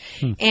Shop.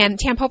 And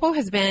Tanpopo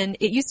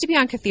it used to be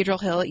on Cathedral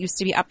Hill. It used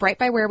to be up right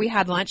by where we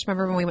had lunch.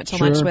 Remember when we went to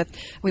lunch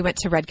we went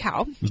to Red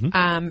Cow,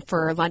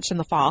 for lunch in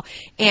the fall.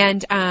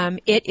 And,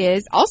 it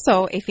is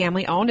also a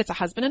family owned. It's a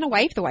husband and a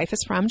wife. The wife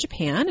is from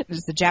Japan. It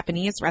is a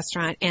Japanese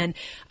restaurant. And,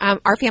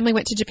 our family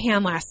went to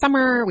Japan last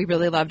summer. We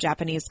really love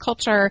Japanese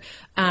culture.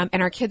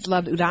 And our kids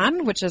loved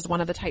udon, which is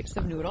one of the types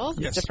of noodles.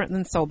 It's different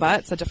than soba.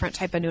 It's a different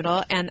type of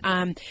noodle.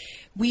 And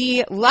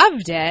we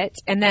loved it.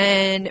 And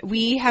then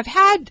we have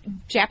had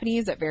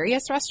Japanese at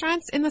various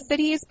restaurants in the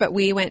cities, but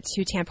we went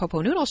to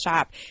Tanpopo Noodle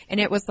Shop, and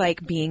it was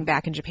like being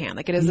back in Japan.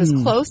 Like, it is as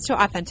close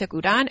to authentic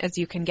udon as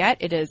you can get.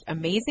 It is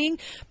amazing.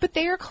 But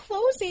they are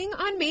closing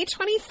on May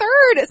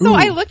 23rd. So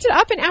I looked it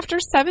up, and after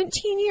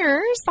 17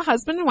 years, the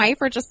husband and wife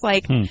are just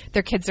like,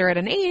 their kids are at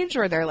an age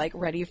where they're like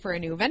ready for a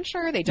new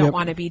venture. They don't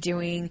want to be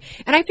doing...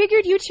 And I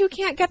figured you two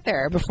can't get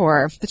there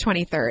before the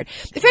 23rd.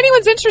 If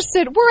anyone's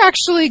interested, we're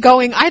actually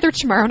going either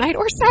tomorrow night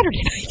or Saturday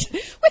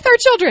night with our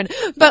children.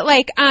 But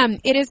like,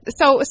 it is,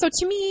 so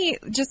to me,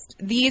 just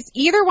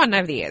either one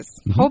of these,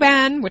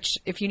 Hoban, which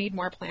if you need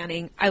more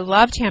planning, I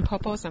love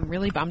Tanpopo, so I'm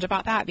really bummed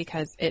about that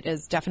because it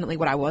is definitely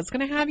what I was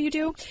going to have you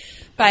do.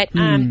 But,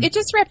 it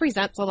just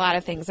represents a lot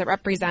of things. It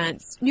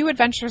represents new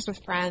adventures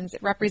with friends.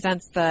 It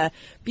represents the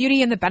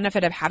beauty and the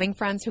benefit of having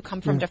friends who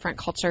come from different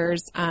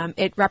cultures.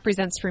 It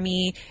represents for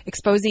me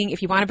exposing,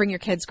 if you want to bring your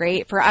kids,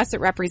 great. For us, it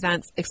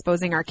represents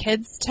exposing our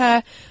kids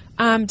to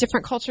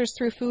different cultures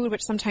through food,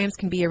 which sometimes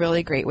can be a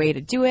really great way to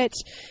do it.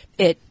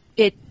 It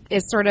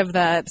is sort of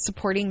the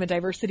supporting the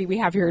diversity we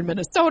have here in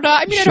Minnesota.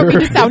 I mean, I don't mean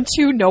to sound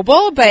too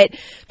noble, but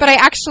I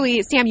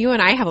actually, Sam, you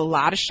and I have a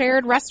lot of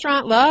shared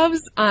restaurant loves.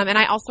 And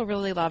I also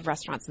really love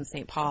restaurants in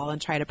St. Paul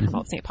and try to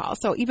promote St. Paul.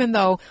 So even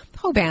though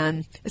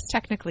Hoban is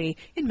technically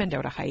in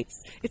Mendota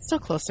Heights, it's still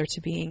closer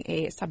to being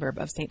a suburb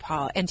of St.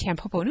 Paul. And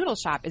Tanpopo Noodle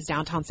Shop is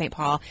downtown St.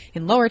 Paul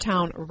in Lower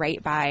Town,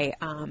 right by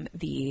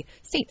the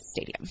Saints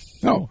Stadium.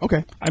 Oh,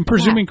 okay. I'm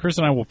presuming Chris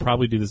and I will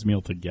probably do this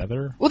meal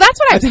together. Well, that's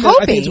what I was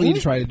hoping. I think that's what you need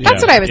to try to do.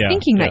 That's what I was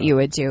thinking that you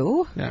would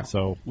do. Yeah.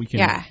 So we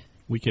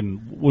can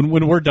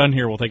when we're done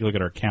here, we'll take a look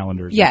at our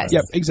calendars. Yes.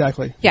 Yep,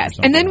 exactly. Yes.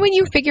 And then when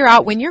you figure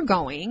out when you're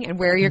going and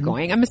where you're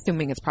going, I'm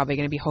assuming it's probably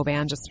going to be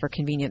Hoban just for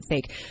convenience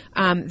sake.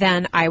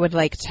 Then I would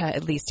like to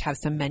at least have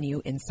some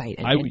menu insight.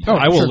 And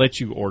I will let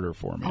you order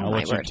for me. I'll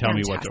let you tell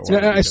me what to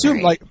order. I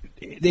assume like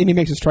Amy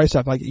makes us try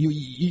stuff like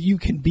you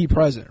can be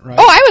present, right?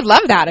 Oh, I would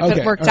love that if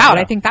it worked out.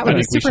 Yeah. I think that would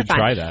be super we should fun.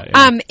 Try that.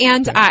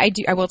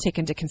 Yeah. I will take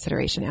into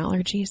consideration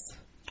allergies.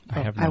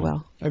 I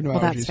will. I have no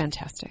allergies. allergies. That's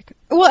fantastic.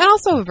 Well, and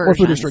also aversions.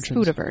 Food restrictions.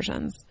 Food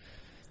aversions.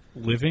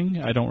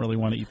 Living, I don't really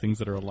want to eat things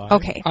that are alive.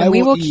 Okay, then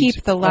we will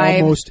keep the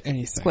live almost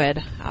anything.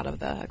 squid out of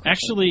the equation.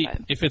 Actually,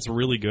 if it's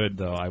really good,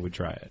 though, I would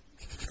try it.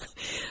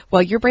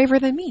 Well, you're braver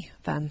than me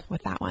then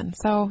with that one.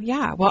 So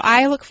yeah, well,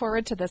 I look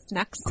forward to this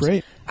next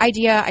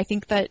idea. I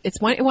think that it's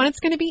it's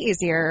going to be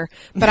easier,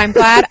 but I'm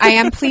glad. I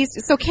am pleased.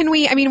 So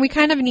we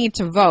kind of need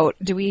to vote.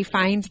 Do we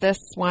find this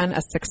one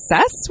a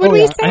success? Would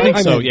we say? I think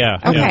so. Yeah.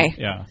 Okay.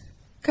 Yeah.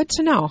 Good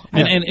to know.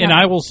 And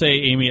I will say,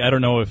 Amy, I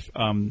don't know if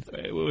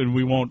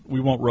we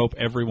won't rope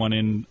everyone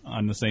in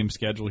on the same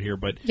schedule here,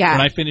 but when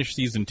I finish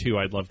season 2,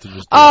 I'd love to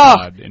just do a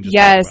pod and just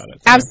talk about it. So.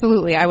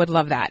 Absolutely, I would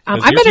love that. I'm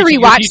going to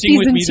rewatch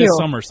season 2 this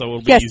summer, so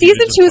it'll be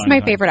season 2 is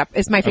my favorite.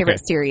 Is my favorite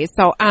series.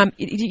 So,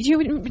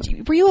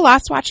 were you a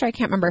Lost watcher? I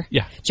can't remember.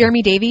 Yeah.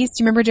 Jeremy Davies.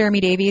 Do you remember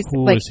Jeremy Davies?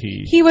 Who was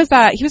he? He was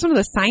one of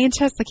the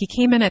scientists. Like he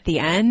came in at the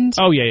end.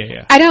 Oh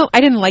yeah. I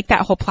didn't like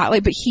that whole plot,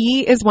 but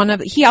he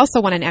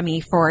also won an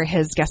Emmy for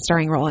his guest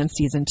starring role in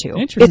season 2.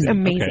 It's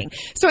amazing. Okay.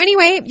 So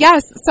anyway,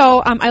 yes. So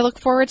I look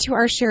forward to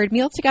our shared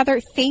meal together.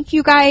 Thank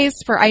you guys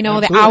for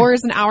the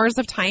hours and hours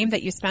of time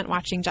that you spent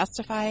watching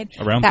Justified.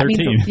 Around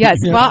 13. Yes.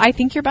 Yeah. Well, I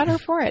think you're better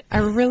for it. I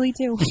really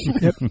do.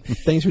 Yep.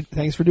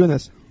 Thanks for doing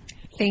this.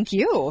 Thank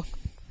you.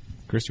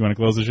 Chris, you want to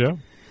close the show?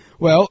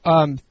 Well,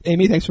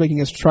 Amy, thanks for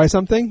making us try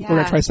something. Yeah. We're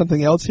going to try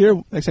something else here.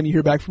 Next time you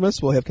hear back from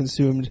us, we'll have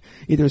consumed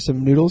either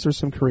some noodles or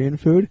some Korean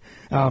food.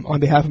 On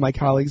behalf of my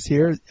colleagues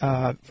here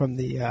from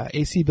the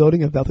AC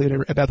building of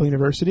Bethel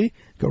University,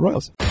 go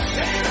Royals.